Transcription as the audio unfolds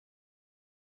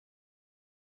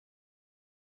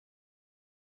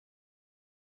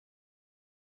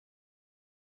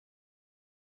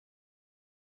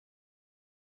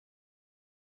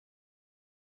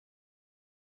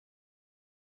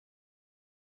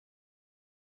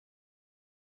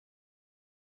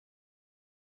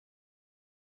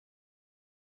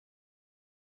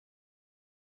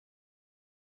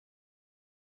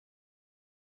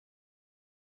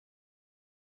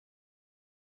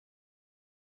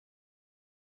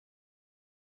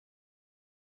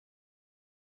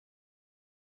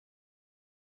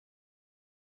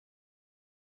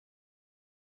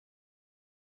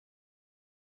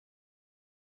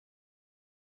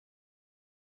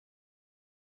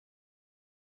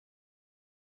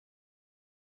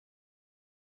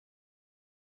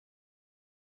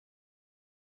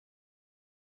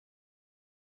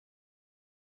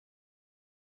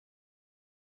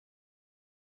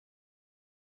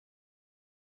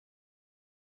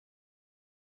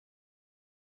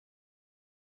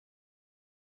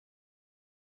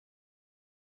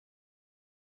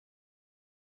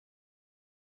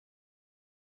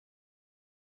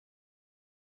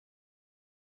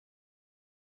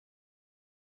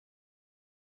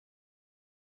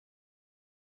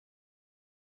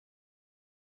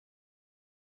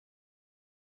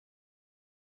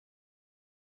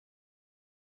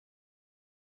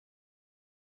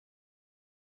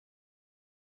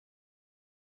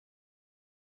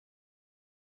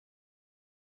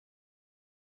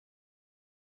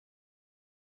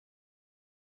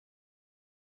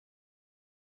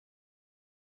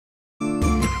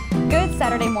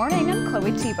Saturday morning. I'm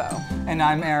Chloe Tebow. And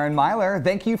I'm Aaron Myler.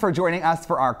 Thank you for joining us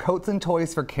for our Coats and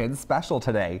Toys for Kids special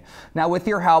today. Now, with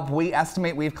your help, we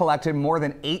estimate we've collected more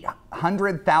than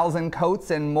 800,000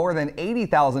 coats and more than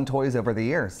 80,000 toys over the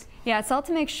years. Yeah, it's all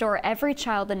to make sure every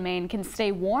child in Maine can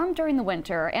stay warm during the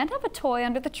winter and have a toy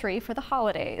under the tree for the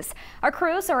holidays. Our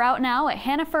crews are out now at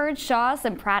Hannaford, Shaw's,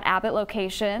 and Pratt Abbott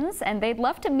locations, and they'd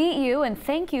love to meet you and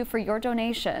thank you for your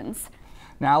donations.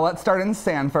 Now let's start in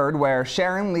Sanford, where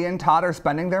Sharon, Lee, and Todd are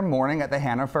spending their morning at the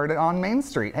Hannaford on Main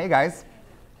Street. Hey, guys.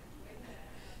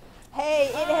 Hey,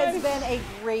 it has been a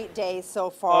great day so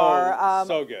far.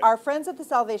 So good. Our friends at the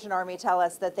Salvation Army tell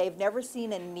us that they've never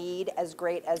seen a need as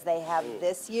great as they have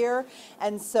this year.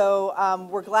 And so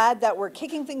we're glad that we're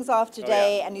kicking things off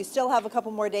today, and you still have a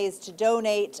couple more days to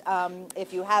donate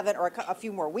if you haven't, or a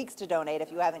few more weeks to donate if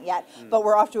you haven't yet. But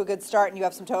we're off to a good start, and you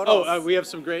have some totals. We have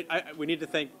some great, we need to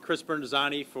thank Chris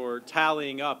Bernazani for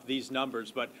tallying up these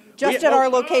numbers. But just at our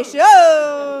location.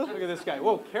 Oh! Look at this guy.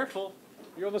 Whoa, careful.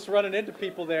 You're almost running into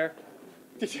people there.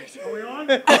 Are we on?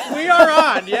 We are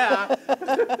on, yeah.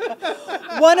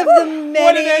 One of the many.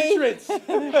 What an entrance.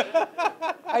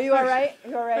 Are you all right?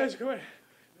 You all right? That's good.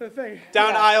 The thing.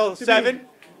 Down aisle 7.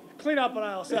 Clean up on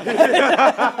aisle 7.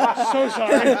 So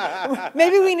sorry.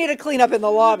 Maybe we need to clean up in the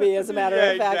lobby, as a matter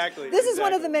of fact. Exactly, This is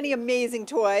one of the many amazing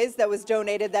toys that was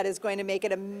donated that is going to make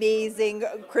an amazing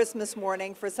Christmas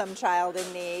morning for some child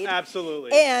in need.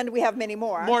 Absolutely. And we have many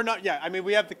more. I mean,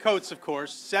 we have the coats, of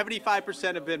course.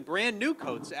 75% have been brand new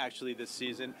coats, actually, this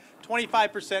season.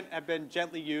 25% have been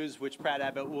gently used, which Pratt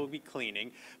Abbott will be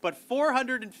cleaning. But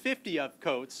 450 of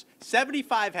coats,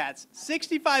 75 hats,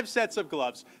 65 sets of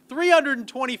gloves,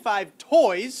 325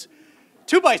 toys,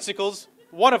 2 bicycles.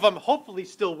 One of them hopefully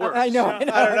still works. I know. I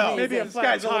don't know. Maybe a this flat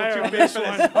guy's a tire little too on big this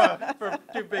for this,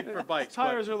 too big for bikes.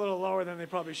 Tires are a little lower than they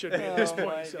probably should be at this point. Oh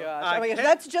my So. gosh. Oh my gosh.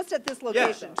 That's just at this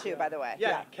location too, by the way.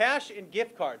 Yeah, cash and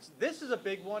gift cards. This is a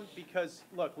big one because,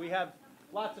 look, we have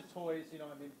lots of toys, you know,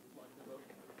 I mean,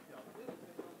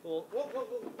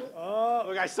 oh,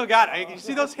 look, I still got it. You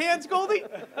see those hands, Goldie?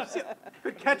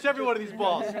 Could catch every one of these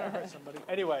balls.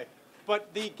 Anyway,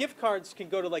 but the gift cards can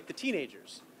go to like the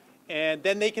teenagers, and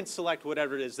then they can select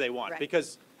whatever it is they want. Right.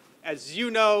 Because, as you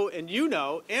know,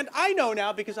 and I know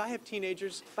now because I have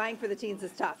teenagers. Buying for the teens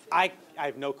is tough. I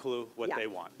have no clue what they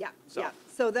want. Yeah. So.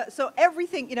 Yeah. So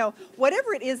everything,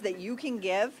 whatever it is that you can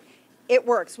give, it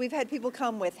works. We've had people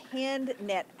come with hand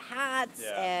knit hats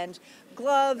and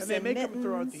gloves And they make mittens, them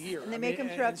throughout the year. And they make them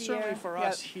throughout the year. Certainly for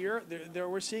us here,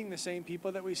 we're seeing the same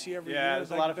people that we see every year. Yeah,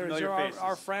 there's a lot of familiar faces.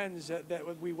 Our friends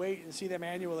that we wait and see them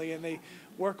annually, and they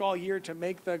work all year to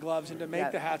make the gloves and to make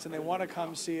the hats, and they want to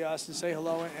come see us and say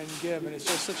hello and give, and it's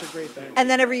just such a great thing. And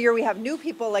then every year we have new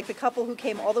people, like the couple who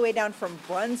came all the way down from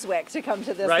Brunswick to come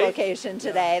to this location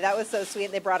today. That was so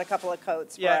sweet. They brought a couple of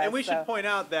coats for us. And we should point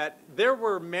out that there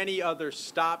were many other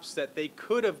stops that they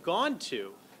could have gone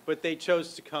to, but they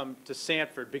chose to come to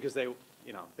Sanford because they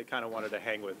kind of wanted to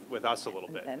hang with us a little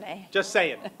bit. Just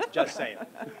saying. Just saying.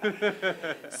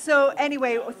 So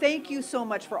anyway, thank you so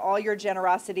much for all your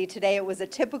generosity today. It was a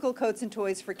typical Coats and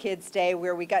Toys for Kids Day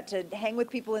where we got to hang with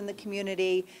people in the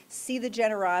community, see the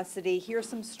generosity, hear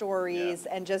some stories,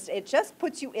 and it just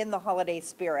puts you in the holiday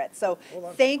spirit. So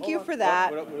thank you for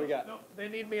that. What do we got? No, they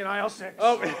need me in aisle 6.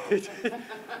 Oh,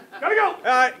 Gotta go. all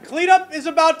right. Cleanup is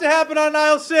about to happen on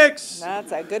aisle 6.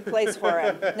 That's a good place for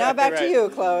it. Now back to you,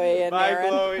 Chloe and Bye, Aaron.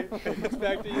 Chloe. It's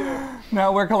back to you.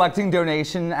 Now we're collecting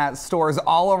donation at stores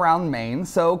all around Maine,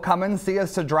 so come and see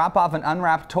us to drop off an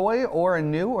unwrapped toy or a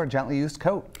new or gently used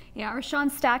coat. Yeah, our Sean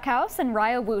Stackhouse and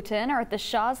Raya Wooten are at the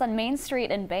Shaw's on Main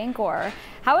Street in Bangor.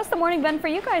 How has the morning been for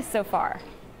you guys so far?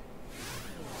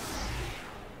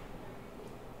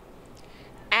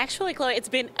 Actually, Chloe, it's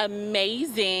been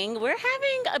amazing. We're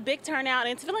having a big turnout,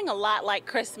 and it's feeling a lot like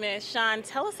Christmas. Sean,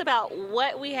 tell us about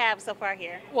what we have so far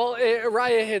here. Well,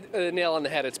 Raya hit a nail on the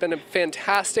head. It's been a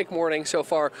fantastic morning so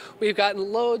far. We've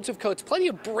gotten loads of coats, plenty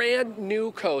of brand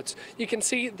new coats. You can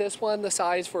see this one, the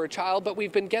size for a child, but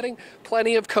we've been getting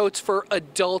plenty of coats for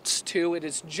adults too. It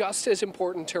is just as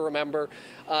important to remember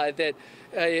that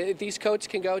these coats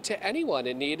can go to anyone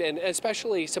in need, and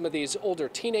especially some of these older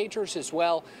teenagers as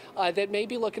well that may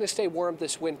be looking to stay warm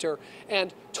this winter.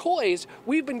 And toys,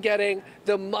 we've been getting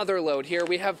the mother load here.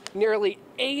 We have nearly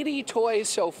 80 toys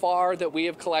so far that we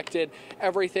have collected.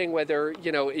 Everything, whether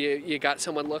you got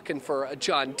someone looking for a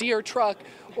John Deere truck,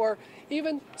 or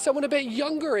even someone a bit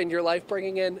younger in your life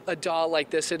bringing in a doll like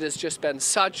this. It has just been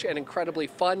such an incredibly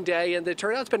fun day, and the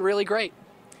turnout's been really great.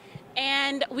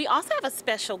 And we also have a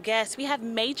special guest. We have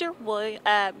Major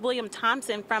William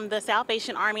Thompson from the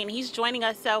Salvation Army, and he's joining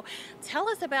us. So tell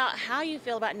us about how you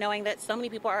feel about knowing that so many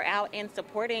people are out and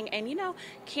supporting and, you know,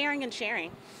 caring and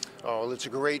sharing. Oh, well, it's a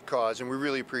great cause, and we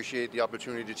really appreciate the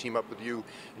opportunity to team up with you,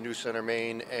 New CENTER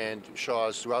Maine, and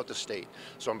Shaw's throughout the state.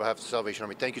 So on behalf of the Salvation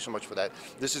Army, thank you so much for that.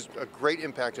 This is a great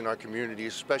impact in our community,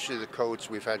 especially the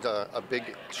coats. We've had a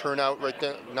big turnout right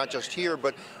there, not just here,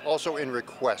 but also in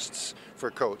requests for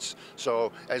coats.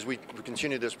 So as we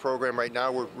continue this program right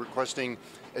now, we're requesting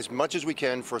as much as we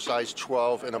can for size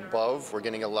 12 and above. We're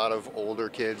getting a lot of older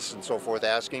kids and so forth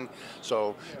asking.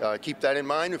 So keep that in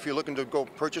mind. If you're looking to go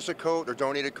purchase a coat or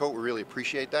donate a coat, we really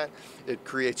appreciate that. It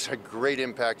creates a great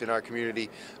impact in our community.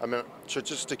 I mean, so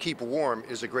just to keep warm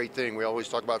is a great thing. We always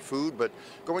talk about food, but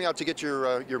going out to get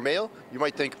your mail, you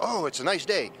might think, oh, it's a nice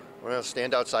day. Well,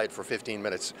 stand outside for 15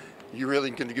 minutes. You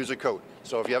really can use a coat.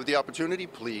 So if you have the opportunity,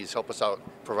 please help us out,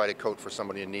 provide a coat for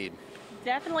somebody in need.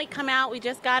 Definitely come out. We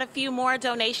just got a few more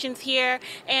donations here,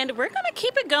 and we're going to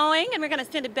keep it going, and we're going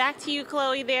to send it back to you,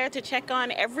 Chloe, there to check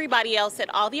on everybody else at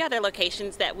all the other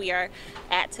locations that we are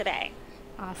at today.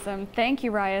 Awesome. Thank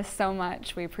you, Raya, so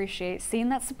much. We appreciate seeing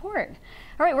that support.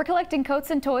 All right, we're collecting coats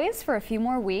and toys for a few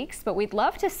more weeks, but we'd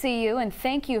love to see you and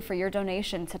thank you for your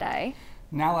donation today.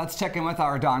 Now let's check in with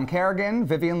our Don Kerrigan,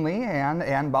 Vivian Lee, and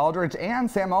Ann Baldridge,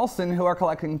 and Sam Olson, who are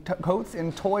collecting coats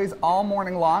and toys all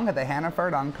morning long at the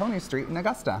Hannaford on Coney Street in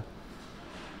Augusta.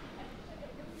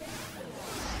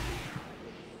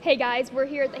 Hey guys, we're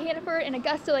here at the Hannaford in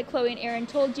Augusta, like Chloe and Aaron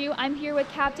told you. I'm here with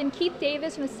Captain Keith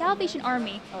Davis from the Salvation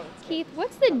Army. Keith,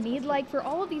 what's the need like for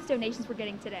all of these donations we're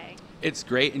getting today? It's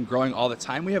great and growing all the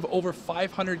time. We have over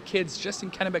 500 kids just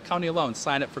in Kennebec County alone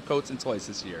sign up for coats and toys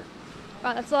this year.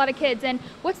 Wow, that's a lot of kids. And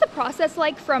what's the process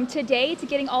like from today to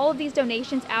getting all of these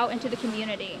donations out into the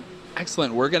community?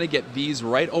 Excellent. We're going to get these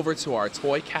right over to our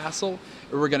toy castle.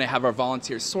 We're going to have our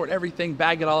volunteers sort everything,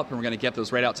 bag it all up, and we're going to get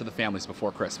those right out to the families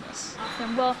before Christmas.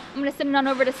 Awesome. Well, I'm going to send it on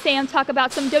over to Sam, talk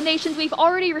about some donations we've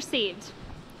already received.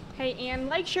 Hey, Ann,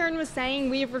 like Sharon was saying,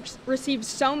 we've received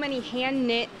so many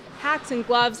hand-knit hats and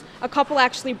gloves. A couple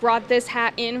actually brought this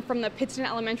hat in from the Pittston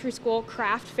Elementary School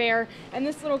craft fair. And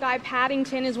this little guy,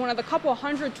 Paddington, is one of the couple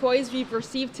hundred toys we've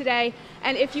received today.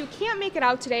 And if you can't make it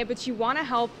out today, but you want to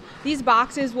help, these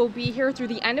boxes will be here through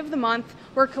the end of the month.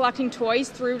 We're collecting toys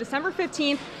through December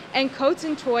 15th and coats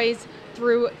and toys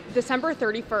through December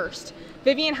 31st.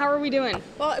 Vivian, how are we doing?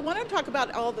 Well, I want to talk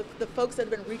about all the folks that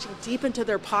have been reaching deep into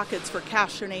their pockets for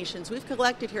cash donations. We've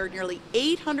collected here nearly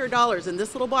 $800 in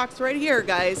this little box right here,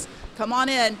 guys. Come on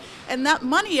in. And that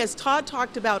money, as Todd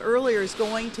talked about earlier, is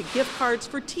going to gift cards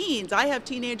for teens. I have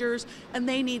teenagers, and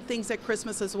they need things at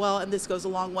Christmas as well, and this goes a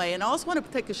long way. And I also want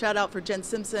to take a shout out for Jen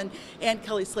Simpson and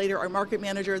Kelly Slater, our market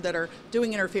manager, that are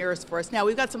doing interference for us. Now,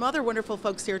 we've got some other wonderful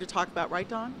folks here to talk about, right,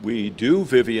 Don? We do,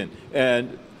 Vivian.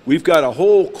 And we've got a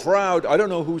whole crowd. I don't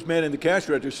know who's manning the cash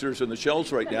registers and the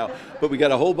shelves right now, but we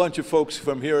got a whole bunch of folks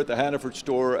from here at the Hannaford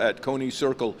store at Coney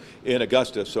Circle in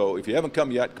Augusta. So if you haven't come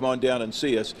yet, come on down and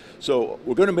see us. So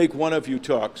we're going to make one of you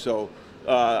talk. So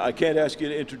I can't ask you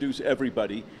to introduce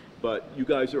everybody, but you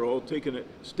guys are all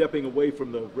stepping away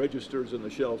from the registers and the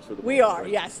shelves for the We moment, are,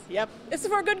 right? yes. Yep. It's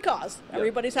for a good cause. Yeah.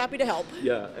 Everybody's happy to help.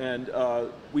 Yeah, and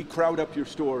we crowd up your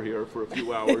store here for a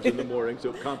few hours in the morning,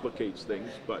 so it complicates things,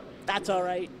 but That's all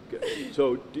right.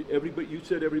 so you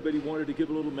said everybody wanted to give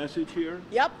a little message here?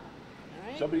 Yep. All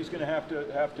right. Somebody's going to have to.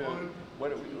 What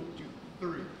do we do?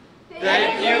 3.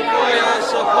 Thank you for your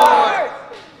support.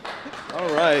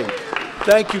 All right.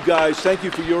 Thank you, guys. Thank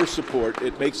you for your support.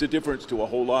 It makes a difference to a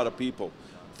whole lot of people.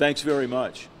 Thanks very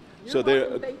much. You're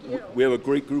welcome. Thank you. We have a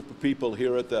great group of people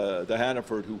here at the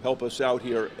Hannaford who help us out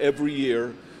here every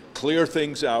year, clear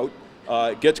things out.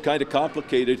 It gets kind of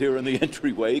complicated here in the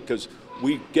entryway because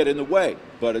we get in the way,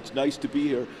 but it's nice to be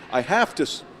here. I have to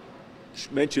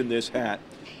mention this hat.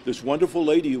 This wonderful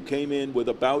lady who came in with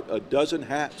about a dozen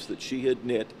hats that she had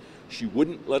knit. She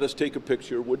wouldn't let us take a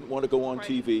picture, wouldn't want to go on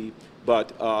TV,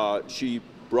 but she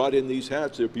brought in these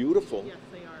hats. They're beautiful. Yes,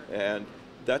 they are. And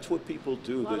that's what people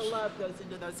do. A lot of love goes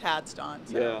into those hats, Don.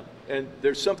 So. Yeah, and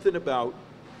there's something about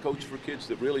Coats for Kids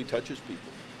that really touches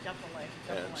people. Definitely.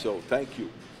 And so thank you.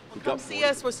 Well, come see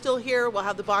us. We're still here. We'll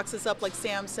have the boxes up like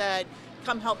Sam said.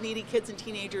 Come help needy kids and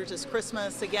teenagers this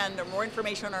Christmas. Again, there's more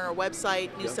information on our website,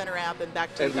 New CENTER app, and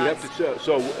back to you guys. We have to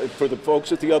so for the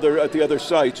folks at the other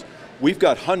sites, we've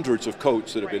got hundreds of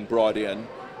coats that have been brought in,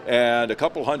 and a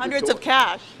couple hundred. Hundreds of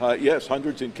cash. Yes,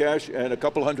 hundreds in cash and a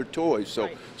couple hundred toys.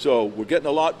 So we're getting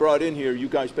a lot brought in here. You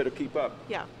guys better keep up.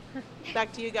 Yeah.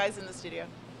 Back to you guys in the studio.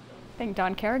 think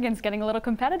Don Kerrigan's getting a little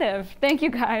competitive. Thank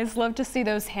you guys. Love to see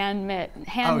those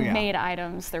handmade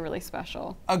items. They're really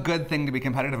special. A good thing to be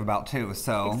competitive about too.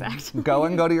 So exactly.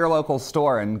 go to your local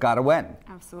store and gotta win.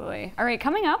 Absolutely. All right,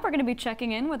 coming up, we're going to be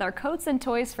checking in with our Coats and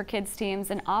Toys for Kids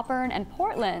teams in Auburn and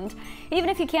Portland. Even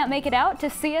if you can't make it out to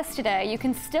see us today, you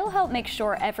can still help make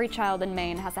sure every child in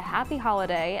Maine has a happy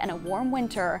holiday and a warm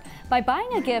winter by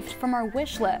buying a gift from our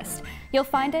wish list. You'll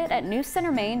find it at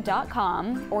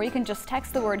newscentermaine.com, or you can just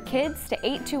text the word kids to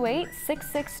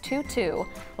 828-6622.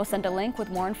 We'll send a link with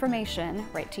more information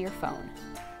right to your phone.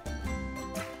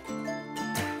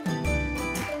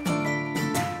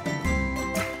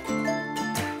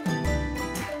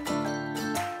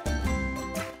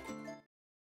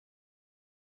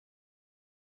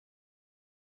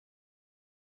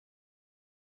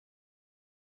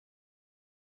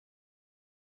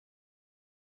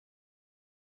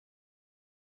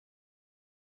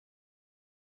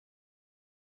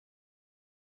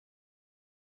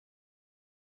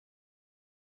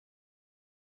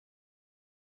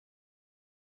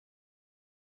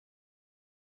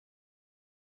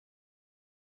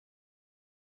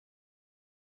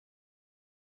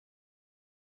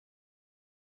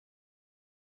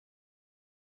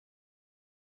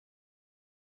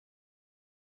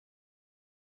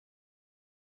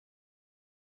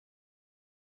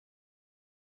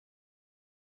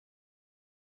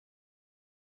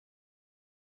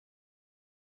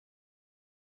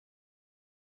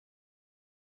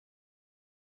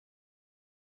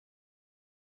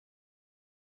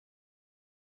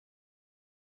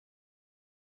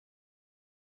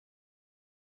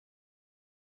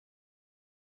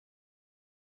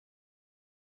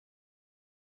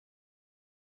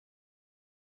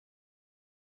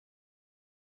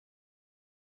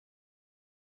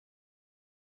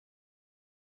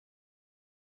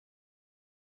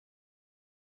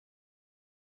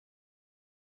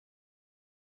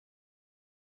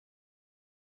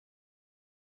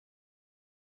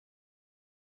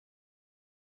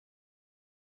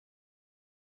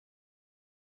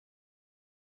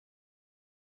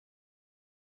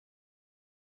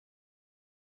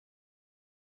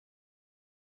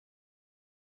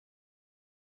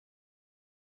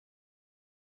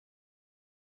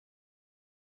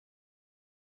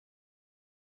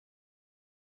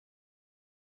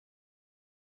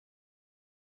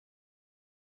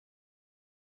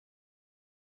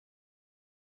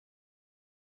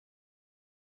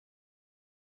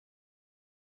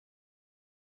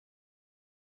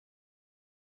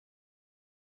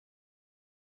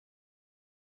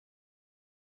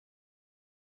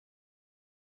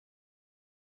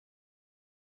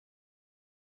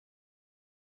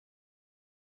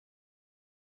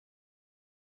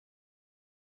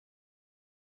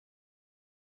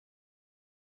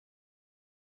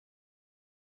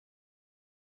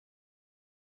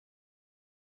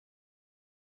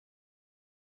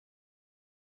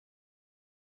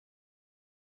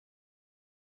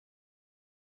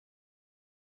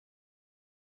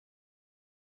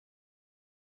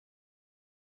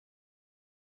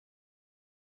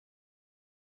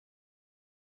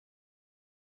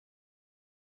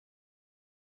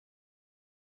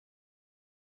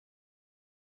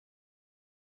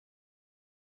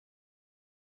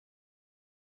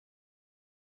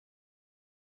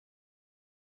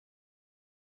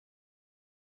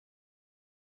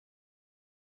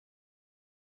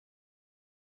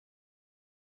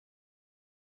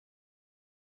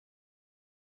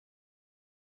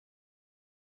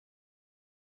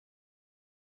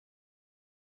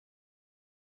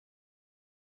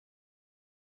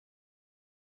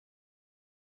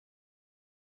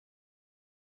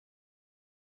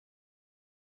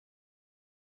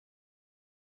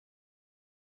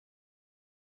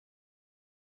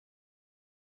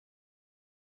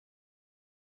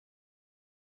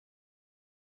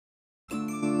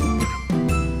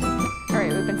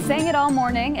 We've been saying it all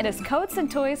morning. It is Coats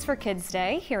and Toys for Kids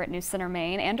Day here at News Center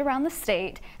Maine and around the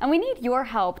state, and we need your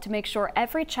help to make sure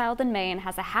every child in Maine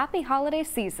has a happy holiday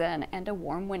season and a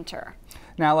warm winter.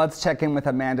 Now let's check in with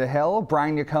Amanda Hill,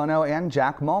 Brian Yacono, and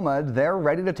Jack Mulmud. They're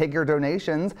ready to take your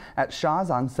donations at Shaw's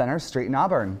on Center Street in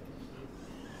Auburn.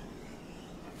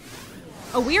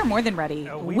 Oh, we are more than ready.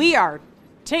 We are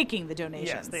taking the donations.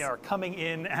 Yes, they are coming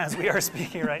in as we are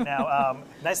speaking right now.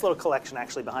 Nice little collection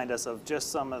actually behind us of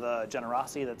just some of the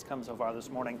generosity that's come so far this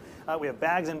morning. We have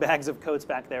bags and bags of coats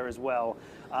back there as well.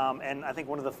 And I think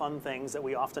one of the fun things that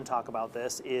we often talk about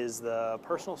this is the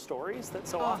personal stories that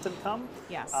so often come.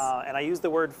 Yes. And I use the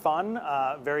word fun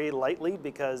very lightly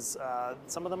because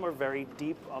some of them are very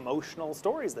deep emotional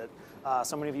stories that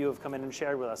so many of you have come in and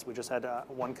shared with us. We just had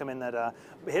one come in that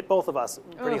hit both of us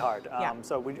pretty hard.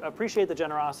 So we appreciate the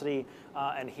generosity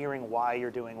and hearing why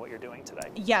you're doing what you're doing today.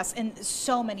 Yes, and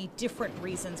so many different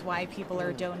reasons why people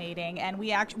are donating. And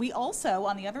we also,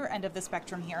 on the other end of the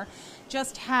spectrum here,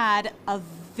 just had a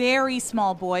very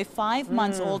small boy, 5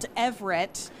 months old,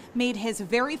 Everett, made his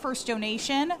very first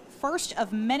donation, first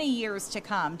of many years to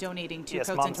come, donating to Coats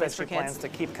and Toys for Kids. Plans to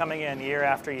keep coming in year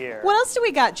after year. What else do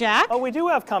we got, Jack? Oh, we do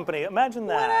have company. Imagine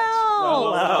that.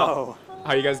 What else?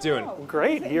 How are you guys doing?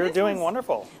 Great. You're doing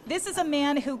wonderful. This is a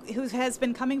man who has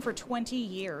been coming for 20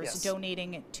 years,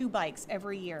 donating 2 bikes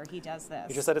every year. He does this.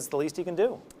 You just said it's the least he can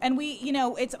do. And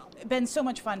it's been so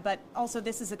much fun, but also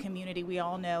this is a community we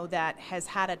all know that has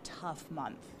had a tough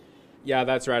month. Yeah,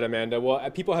 that's right, Amanda. Well,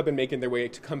 people have been making their way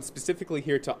to come specifically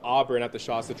here to Auburn at the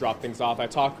Shaws to drop things off. I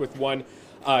talked with one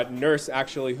nurse,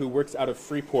 actually, who works out of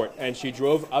Freeport, and she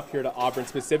drove up here to Auburn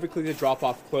specifically to drop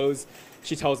off clothes.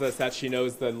 She tells us that she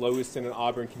knows the Lewiston and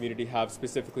Auburn community have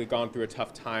specifically gone through a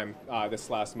tough time this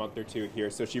last month or two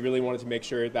here. So she really wanted to make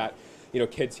sure that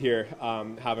kids here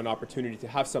have an opportunity to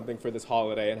have something for this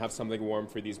holiday and have something warm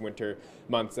for these winter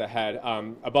months ahead.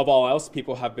 Above all else,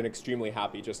 people have been extremely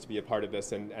happy just to be a part of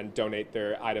this and donate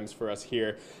their items for us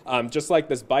here. Just like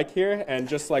this bike here, and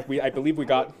just like I believe we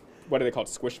got, what are they called,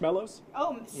 Squishmallows?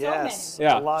 Oh, yes.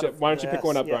 many. Yeah, why don't you pick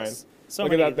one up, Brian? So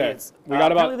Look at that there. We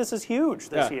got apparently this is huge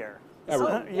this Yeah. year.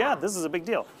 Yeah, this is a big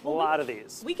deal. A lot of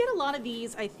these. We get a lot of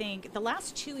these, I think, the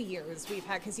last 2 years we've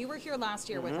had, because you were here last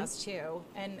year with us too,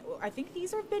 and I think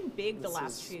these have been big the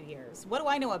last few years. What do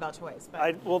I know about toys?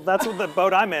 Well, that's the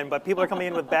boat I'm in, but people are coming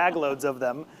in with bag loads of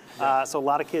them. So a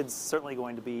lot of kids certainly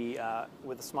going to be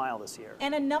with a smile this year.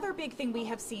 And another big thing we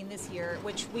have seen this year,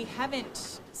 which we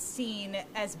haven't seen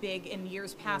as big in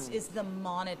years past, is the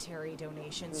monetary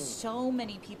donations. So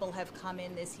many people have come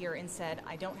in this year and said,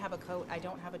 I don't have a coat, I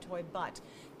don't have a toy, but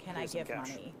can I give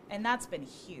money? And that's been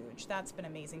huge. That's been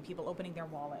amazing. People opening their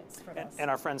wallets for this. And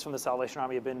our friends from the Salvation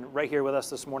Army have been right here with us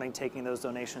this morning taking those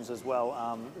donations as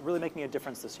well. Really making a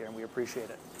difference this year, and we appreciate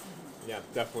it. Yeah,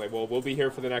 definitely. Well, we'll be here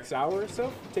for the next hour or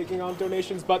so taking on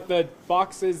donations, but the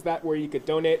boxes where you could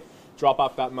donate, drop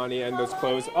off that money and those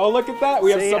clothes. Oh, look at that.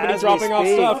 We have somebody dropping off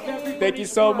stuff. Thank you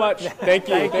so much. Thank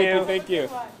you.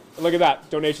 Look at that.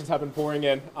 Donations have been pouring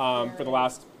in for the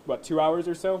last, 2 hours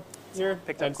or so here?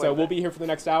 And so we'll be here for the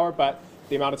next hour, but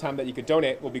the amount of time that you could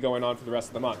donate will be going on for the rest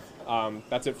of the month.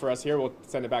 That's it for us here. We'll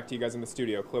send it back to you guys in the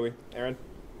studio. Chloe, Aaron?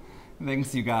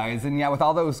 Thanks, you guys. And yeah, with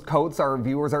all those coats our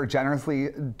viewers are generously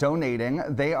donating,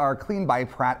 they are cleaned by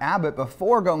Pratt Abbott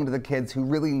before going to the kids who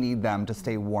really need them to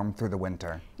stay warm through the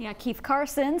winter. Yeah, Keith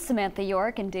Carson, Samantha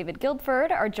York, and David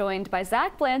Guildford are joined by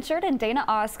Zach Blanchard and Dana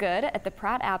Osgood at the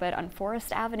Pratt Abbott on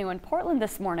Forest Avenue in Portland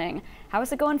this morning. How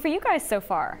is it going for you guys so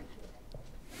far?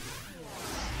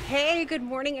 Hey, good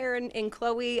morning, Aaron and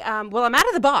Chloe. Well, I'm out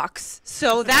of the box,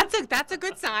 so that's a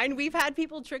good sign. We've had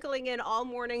people trickling in all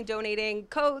morning donating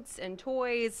coats and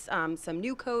toys, some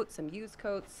new coats, some used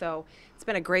coats. So it's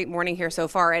been a great morning here so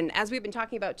far. And as we've been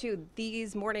talking about too,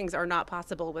 these mornings are not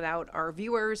possible without our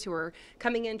viewers who are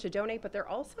coming in to donate, but they're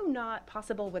also not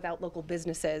possible without local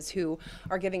businesses who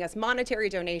are giving us monetary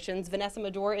donations. Vanessa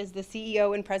Medor is the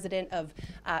CEO and president of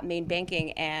Maine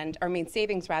Banking or Maine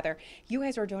Savings rather. You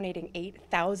guys are donating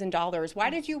 $8,000.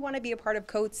 Why did you want to be a part of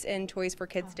Coats and Toys for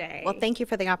Kids Day? Well, thank you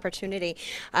for the opportunity.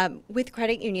 With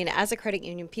credit union, as a credit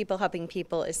union, people helping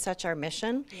people is such our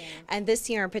mission. Yeah. And this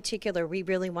year in particular, we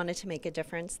really wanted to make a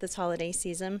difference this holiday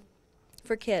season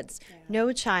for kids. Yeah.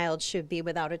 No child should be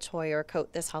without a toy or a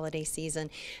coat this holiday season.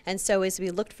 And so as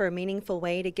we looked for a meaningful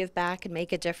way to give back and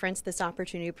make a difference, this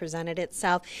opportunity presented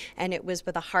itself, and it was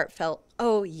with a heartfelt,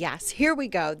 oh yes, here we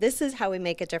go. This is how we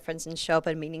make a difference and show up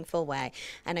in a meaningful way.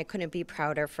 And I couldn't be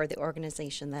prouder for the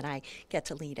organization that I get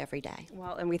to lead every day.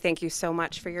 Well, and we thank you so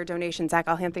much for your donation. Zach,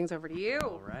 I'll hand things over to you.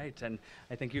 All right, and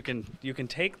I think you can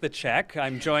take the check.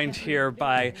 I'm joined here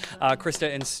by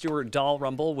Krista and Stuart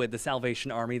Dahlrumble with the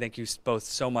Salvation Army. Thank you both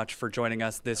so much for joining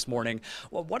us this morning.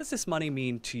 Well, what does this money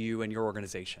mean to you and your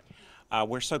organization?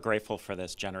 We're so grateful for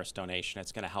this generous donation.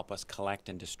 It's going to help us collect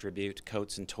and distribute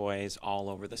coats and toys all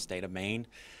over the state of Maine.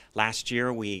 Last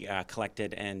year, we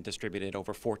collected and distributed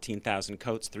over 14,000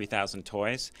 coats, 3,000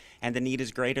 toys, and the need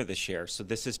is greater this year. So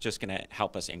this is just going to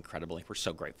help us incredibly. We're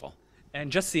so grateful. And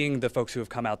just seeing the folks who have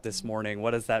come out this morning,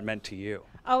 what has that meant to you?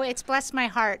 Oh, it's blessed my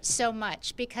heart so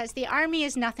much because the Army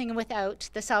is nothing without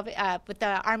with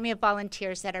the army of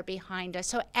volunteers that are behind us.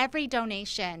 So every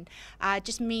donation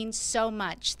just means so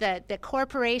much. The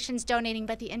corporations donating,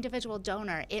 but the individual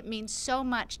donor, it means so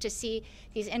much to see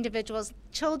these individuals,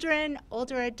 children,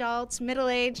 older adults,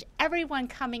 middle-aged, everyone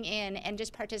coming in and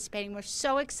just participating. We're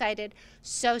so excited,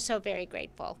 so very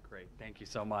grateful. Great, thank you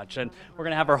so much. And we're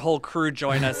going to have our whole crew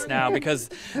join us now because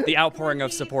the outpouring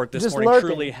of support this morning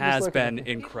truly has been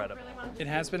incredible. It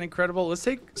has been incredible. Let's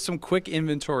take some quick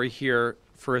inventory here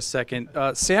for a second.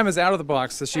 Sam is out of the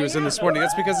box that she was in this morning.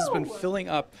 That's because it's been filling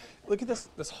up. Look at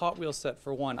this Hot Wheels set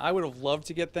for one. I would have loved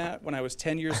to get that when I was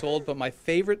 10 years old, but my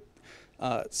favorite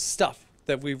stuff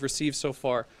that we've received so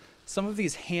far, some of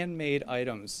these handmade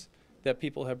items that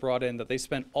people have brought in that they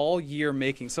spent all year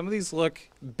making. Some of these look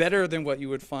better than what you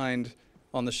would find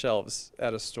on the shelves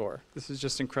at a store. This is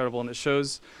just incredible, and it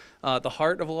shows the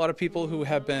heart of a lot of people who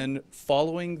have been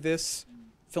following this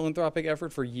philanthropic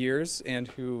effort for years and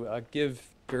who give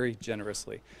very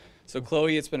generously. So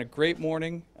Chloe, it's been a great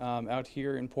morning out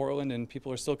here in Portland, and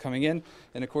people are still coming in.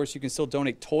 And of course, you can still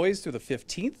donate toys through the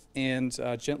 15th and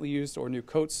gently used or new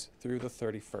coats through the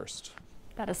 31st.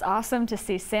 That is awesome to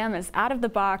see. Sam is out of the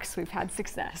box. We've had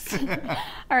success.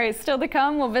 All right, still to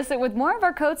come, we'll visit with more of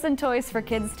our Coats and Toys for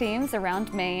Kids teams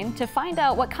around Maine to find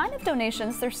out what kind of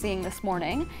donations they're seeing this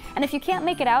morning. And if you can't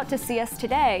make it out to see us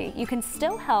today, you can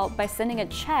still help by sending a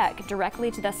check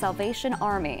directly to the Salvation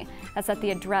Army. That's at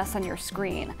the address on your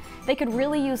screen. They could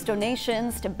really use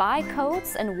donations to buy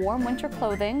coats and warm winter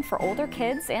clothing for older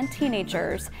kids and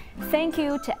teenagers. Thank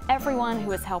you to everyone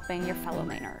who is helping your fellow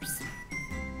Mainers.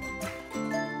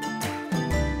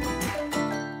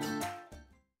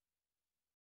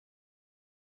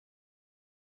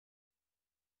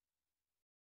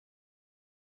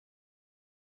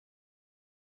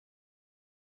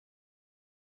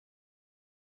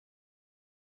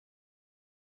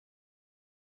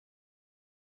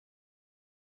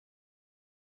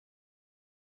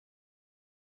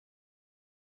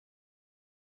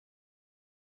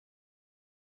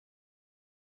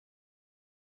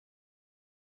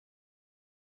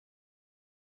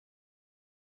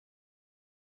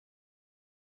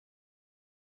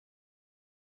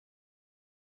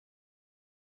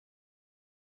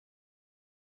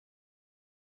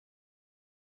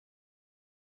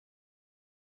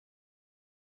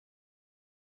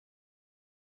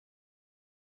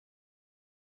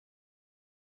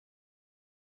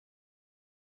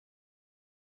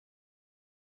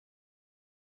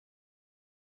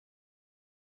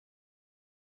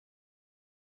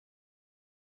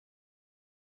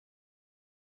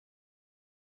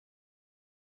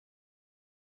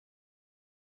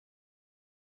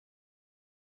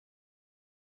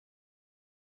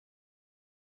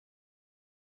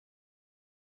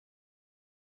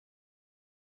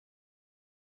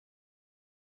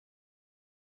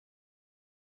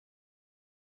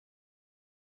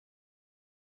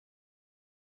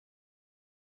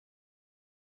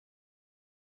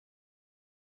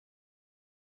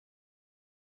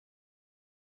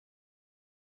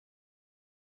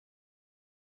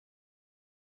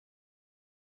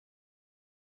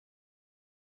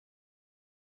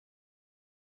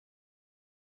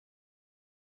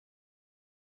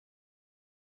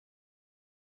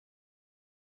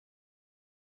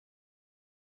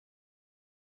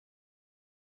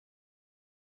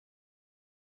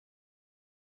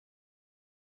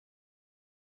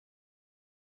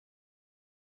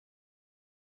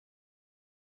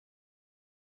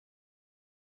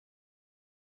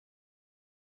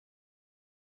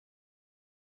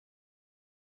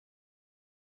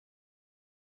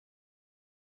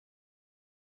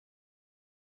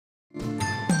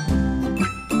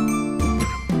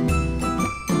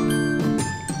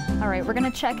 All right, we're going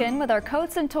to check in with our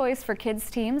Coats and Toys for Kids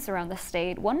teams around the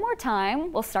state one more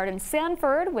time. We'll start in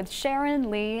Sanford with Sharon,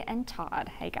 Lee, and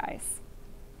Todd. Hey, guys.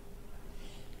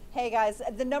 Hey guys,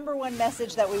 the number one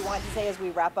message that we want to say as we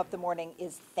wrap up the morning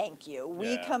is thank you.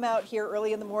 We come out here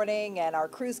early in the morning and our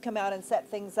crews come out and set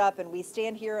things up, and we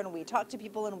stand here and we talk to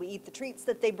people and we eat the treats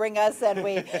that they bring us, and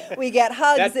we get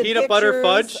hugs that and peanut pictures. butter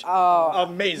fudge, oh,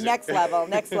 amazing. Next level,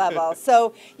 next level.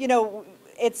 So, you know,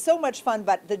 it's so much fun,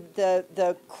 but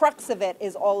the crux of it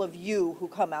is all of you who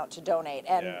come out to donate.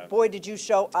 And boy, did you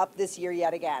show up this year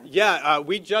yet again. Yeah,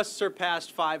 we just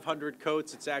surpassed 500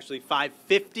 coats. It's actually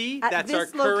 550. At That's this our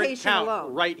current location count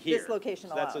alone. right here. This location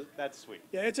So alone. that's sweet.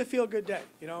 Yeah, it's a feel-good day.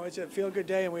 You know, it's a feel-good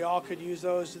day, and we all could use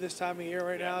those this time of year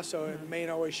right now, so Maine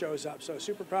always shows up. So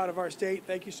super proud of our state.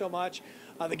 Thank you so much.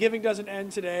 The giving doesn't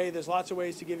end today. There's lots of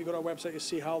ways to give. You go to our website, you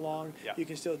see how long you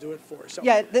can still do it for. So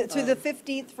Yeah, through the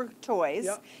 15th for toys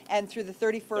and through the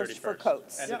 31st for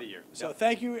coats. End of the year. So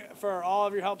thank you for all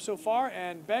of your help so far.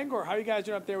 And Bangor, how are you guys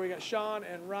doing up there? We got Sean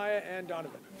and Raya and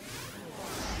Donovan.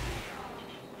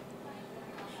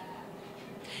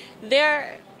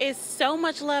 There is so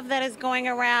much love that is going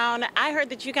around. I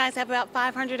heard that you guys have about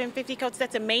 550 coats.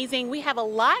 That's amazing. We have a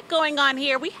lot going on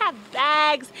here. We have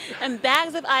bags and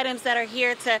bags of items that are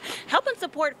here to help and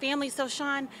support families. So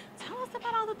Sean, tell us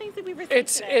about all the things that we've received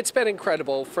today. It's been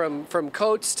incredible, from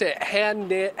coats to hand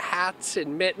knit hats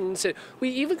and mittens. And we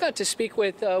even got to speak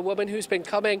with a woman who's been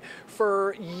coming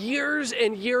for years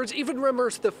and years, even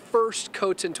remembers the first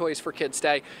Coats and Toys for Kids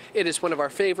Day. It is one of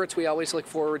our favorites. We always look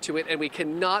forward to it, and we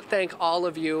cannot thank all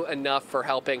of you enough for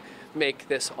helping make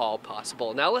this all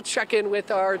possible. Now let's check in with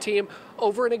our team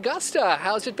over in Augusta.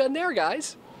 How's it been there,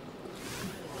 guys?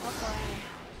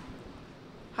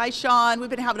 Hi, Sean. We've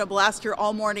been having a blast here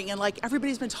all morning, and like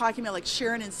everybody's been talking about, like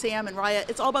Sharon and Sam and Raya,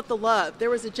 it's all about the love. There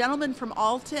was a gentleman from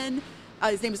Alton.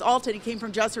 His name is Alton. He came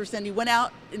from Jefferson. He went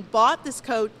out and bought this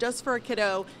coat just for a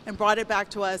kiddo and brought it back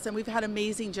to us, and we've had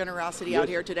amazing generosity out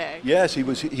here today. Yes, he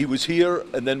was here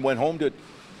and then went home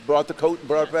brought the coat and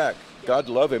brought it back. God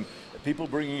love him. People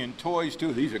bringing in toys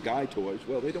too. These are guy toys.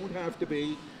 Well, they don't have to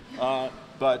be.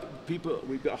 But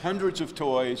we've got hundreds of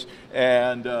toys,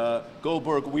 and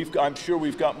Goldberg, I'm sure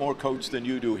we've got more coats than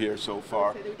you do here so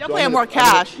far. Definitely have more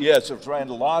cash. Yes, I've ran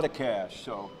a lot of cash.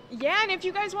 So. Yeah, and if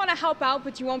you guys want to help out,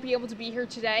 but you won't be able to be here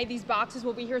today, these boxes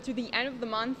will be here through the end of the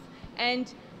month.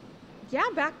 And yeah,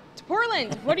 back to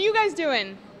Portland. What are you guys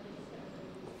doing?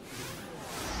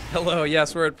 Hello,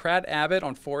 yes, we're at Pratt Abbott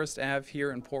on Forest Ave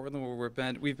here in Portland, where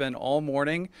we've been all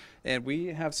morning, and we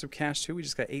have some cash too. We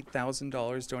just got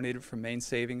 $8,000 donated from Maine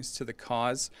Savings to the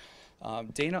cause.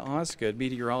 Dana Osgood,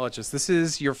 meteorologist, this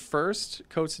is your first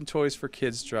Coats and Toys for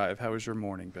Kids drive. How was your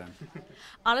morning, Ben?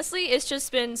 Honestly, it's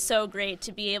just been so great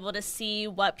to be able to see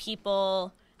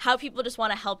how people just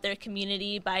want to help their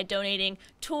community by donating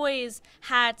toys,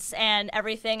 hats, and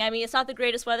everything. I mean, it's not the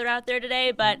greatest weather out there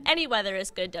today, but any weather is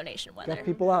good donation weather. Get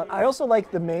people out. I also like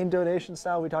the Maine donation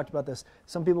style. We talked about this.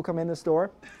 Some people come in this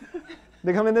door.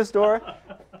 They come in this door.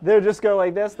 They just go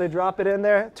like this. They drop it in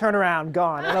there, turn around,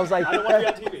 gone. And I was like,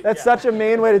 that's such a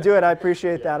Maine way to do it. I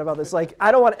appreciate that about this. Like,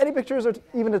 I don't want any pictures or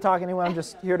even to talk to anyone. I'm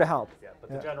just here to help. Yeah,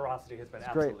 but the generosity has been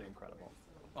absolutely incredible.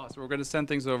 So we're going to send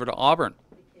things over to Auburn.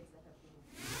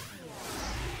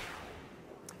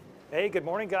 Hey, good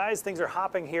morning, guys. Things are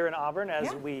hopping here in Auburn,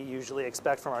 as we usually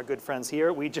expect from our good friends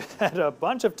here. We just had a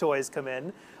bunch of toys come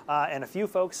in, and a few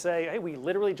folks say, hey, we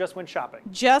literally just went shopping.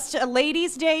 Just a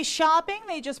ladies' day shopping.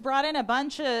 They just brought in a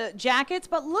bunch of jackets,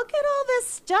 but look at all this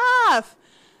stuff.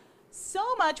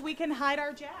 So much we can hide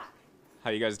our Jack. How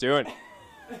you guys doing?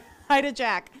 Hide a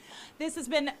Jack. This has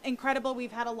been incredible.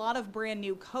 We've had a lot of brand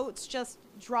new coats just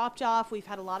dropped off. We've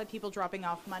had a lot of people dropping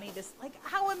off money.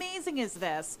 How amazing is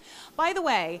this? By the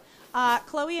way,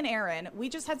 Chloe and Aaron, we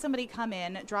just had somebody come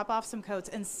in, drop off some coats,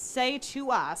 and say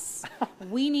to us,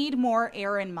 we need more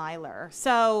Aaron Myler.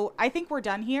 So I think we're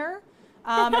done here,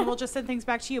 and we'll just send things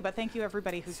back to you. But thank you,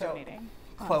 everybody who's donating.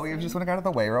 Chloe, you just want to get out of the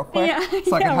way real quick? Yeah,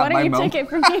 so I can have my moment. Take it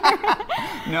from here?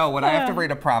 No, when I have to read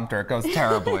a prompter, it goes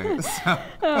terribly. So.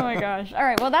 Oh my gosh. All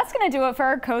right, well, that's going to do it for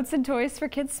our Coats and Toys for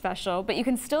Kids special, but you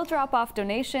can still drop off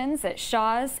donations at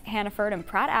Shaw's, Hannaford, and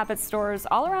Pratt Abbott stores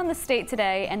all around the state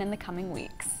today and in the coming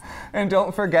weeks. And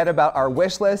don't forget about our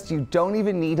wish list. You don't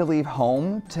even need to leave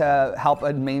home to help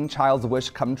a Maine child's wish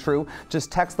come true.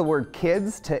 Just text the word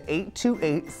KIDS to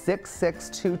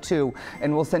 828-6622,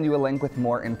 and we'll send you a link with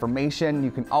more information.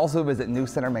 You can also visit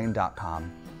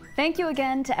newcentermaine.com. Thank you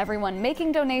again to everyone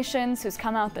making donations who's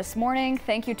come out this morning.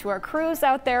 Thank you to our crews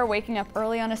out there waking up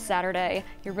early on a Saturday.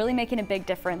 You're really making a big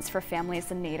difference for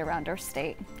families in need around our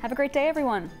state. Have a great day,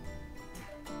 everyone.